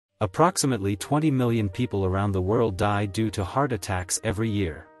Approximately 20 million people around the world die due to heart attacks every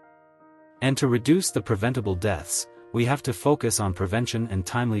year. And to reduce the preventable deaths, we have to focus on prevention and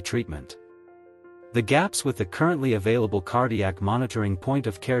timely treatment. The gaps with the currently available cardiac monitoring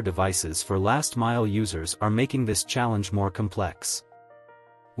point-of-care devices for last-mile users are making this challenge more complex.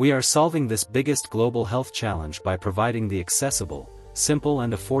 We are solving this biggest global health challenge by providing the accessible, simple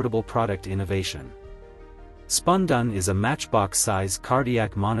and affordable product innovation. Spandan is a matchbox-size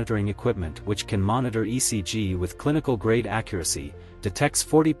cardiac monitoring equipment which can monitor ECG with clinical-grade accuracy, detects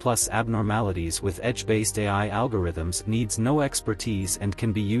 40+ abnormalities with edge-based AI algorithms, needs no expertise and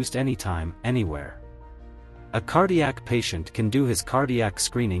can be used anytime, anywhere. A cardiac patient can do his cardiac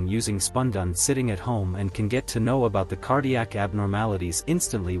screening using Spandan sitting at home and can get to know about the cardiac abnormalities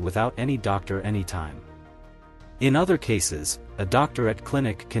instantly without any doctor anytime. In other cases, a doctor at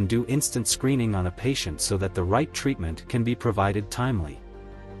clinic can do instant screening on a patient so that the right treatment can be provided timely.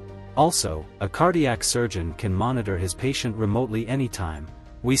 Also, a cardiac surgeon can monitor his patient remotely anytime.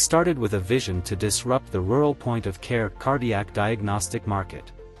 We started with a vision to disrupt the rural point-of-care cardiac diagnostic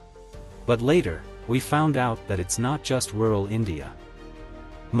market. But later, we found out that it's not just rural India.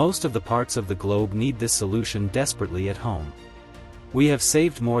 Most of the parts of the globe need this solution desperately at home. We have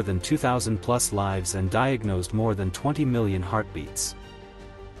saved more than 2,000+ lives and diagnosed more than 20 million heartbeats.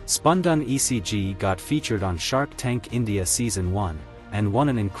 Spandan ECG got featured on Shark Tank India Season 1, and won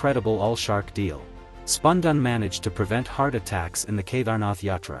an incredible all-shark deal. Spandan managed to prevent heart attacks in the Kedarnath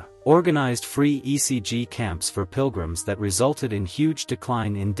Yatra, organized free ECG camps for pilgrims that resulted in huge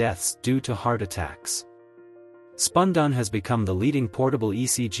decline in deaths due to heart attacks. Spandan has become the leading portable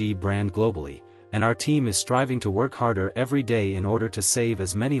ECG brand globally, and our team is striving to work harder every day in order to save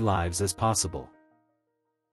as many lives as possible.